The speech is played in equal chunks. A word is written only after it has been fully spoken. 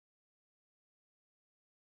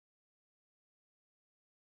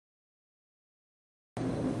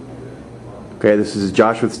Okay, this is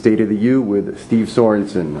Josh with State of the U with Steve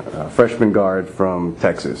Sorenson, freshman guard from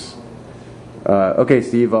Texas. Okay,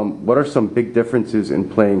 Steve, what are some big differences in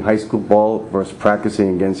playing high school ball versus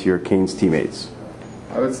practicing against your Canes teammates?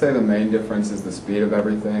 I would say the main difference is the speed of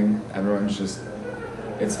everything.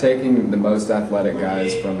 It's taking the most athletic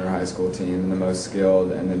guys from their high school team and the most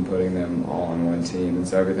skilled and then putting them all on one team. And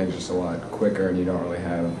so everything's just a lot quicker and you don't really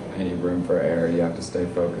have any room for error. You have to stay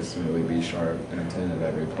focused and really be sharp and attentive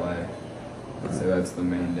every play. So that's the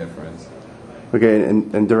main difference. Okay,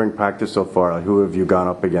 and during practice so far, like, who have you gone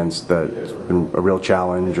up against that's been a real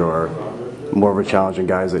challenge or more of a challenge than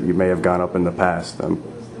guys that you may have gone up in the past?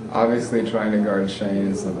 Obviously, trying to guard Shane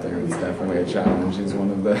is something that's definitely a challenge. He's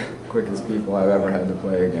one of the quickest people I've ever had to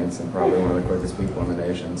play against and probably one of the quickest people in the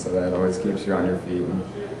nation, so that always keeps you on your feet. And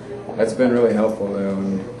that's been really helpful, though,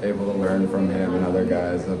 and able to learn from him and other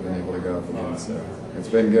guys I've been able to go up against. So it's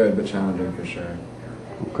been good, but challenging for sure.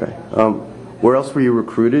 Okay. Where else were you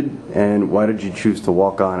recruited, and why did you choose to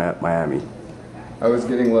walk on at Miami? I was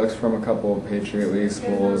getting looks from a couple of Patriot League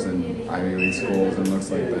schools and Ivy League schools and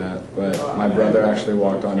looks like that, but my brother actually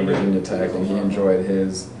walked on to Virginia Tech, and he enjoyed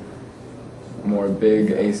his more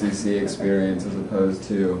big ACC experience as opposed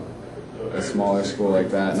to a smaller school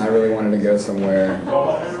like that, and I really wanted to go somewhere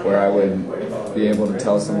where I would be able to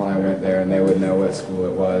tell someone I went there and they would know what school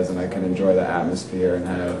it was, and I could enjoy the atmosphere and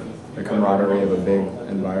have the camaraderie of a big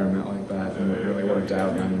environment like that, and it really worked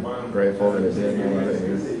out, and I'm grateful that it did, and I love it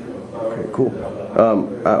here. Okay,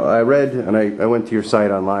 cool. I read, and I went to your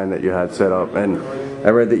site online that you had set up, and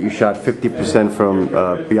I read that you shot 50% from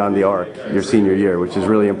beyond the arc your senior year, which is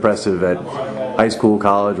really impressive at high school,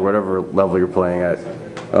 college, whatever level you're playing at.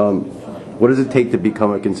 What does it take to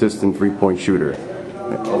become a consistent three-point shooter?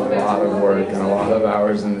 A lot of work and a lot of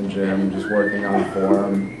hours in the gym, just working on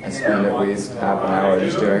form. I spend at least half an hour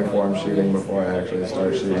just doing form shooting before I actually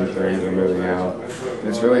start shooting threes or moving out. And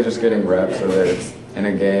it's really just getting reps so that it's in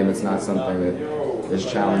a game, it's not something that is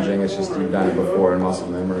challenging, it's just you've done it before and muscle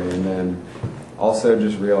memory. And then also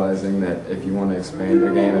just realizing that if you want to expand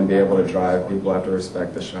your game and be able to drive, people have to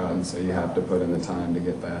respect the shot, and so you have to put in the time to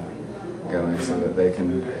get that going so that they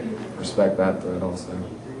can respect that threat also.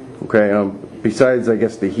 Okay, besides, I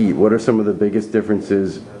guess, the heat, what are some of the biggest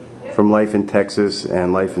differences from life in Texas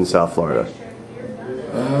and life in South Florida?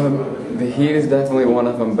 The heat is definitely one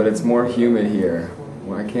of them, but it's more humid here.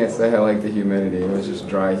 Well, I can't say I like the humidity. It was just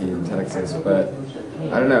dry heat in Texas, but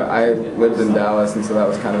I don't know. I lived in Dallas, and so that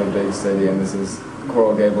was kind of a big city, and this is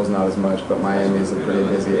Coral Gables, not as much, but Miami is a pretty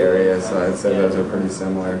busy area, so I'd say those are pretty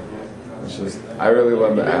similar. It's just, I really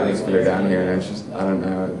love the atmosphere down here, and it's just, I don't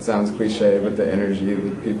know, it sounds cliche, but the energy,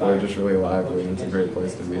 the people are just really lively, and it's a great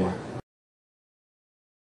place to be.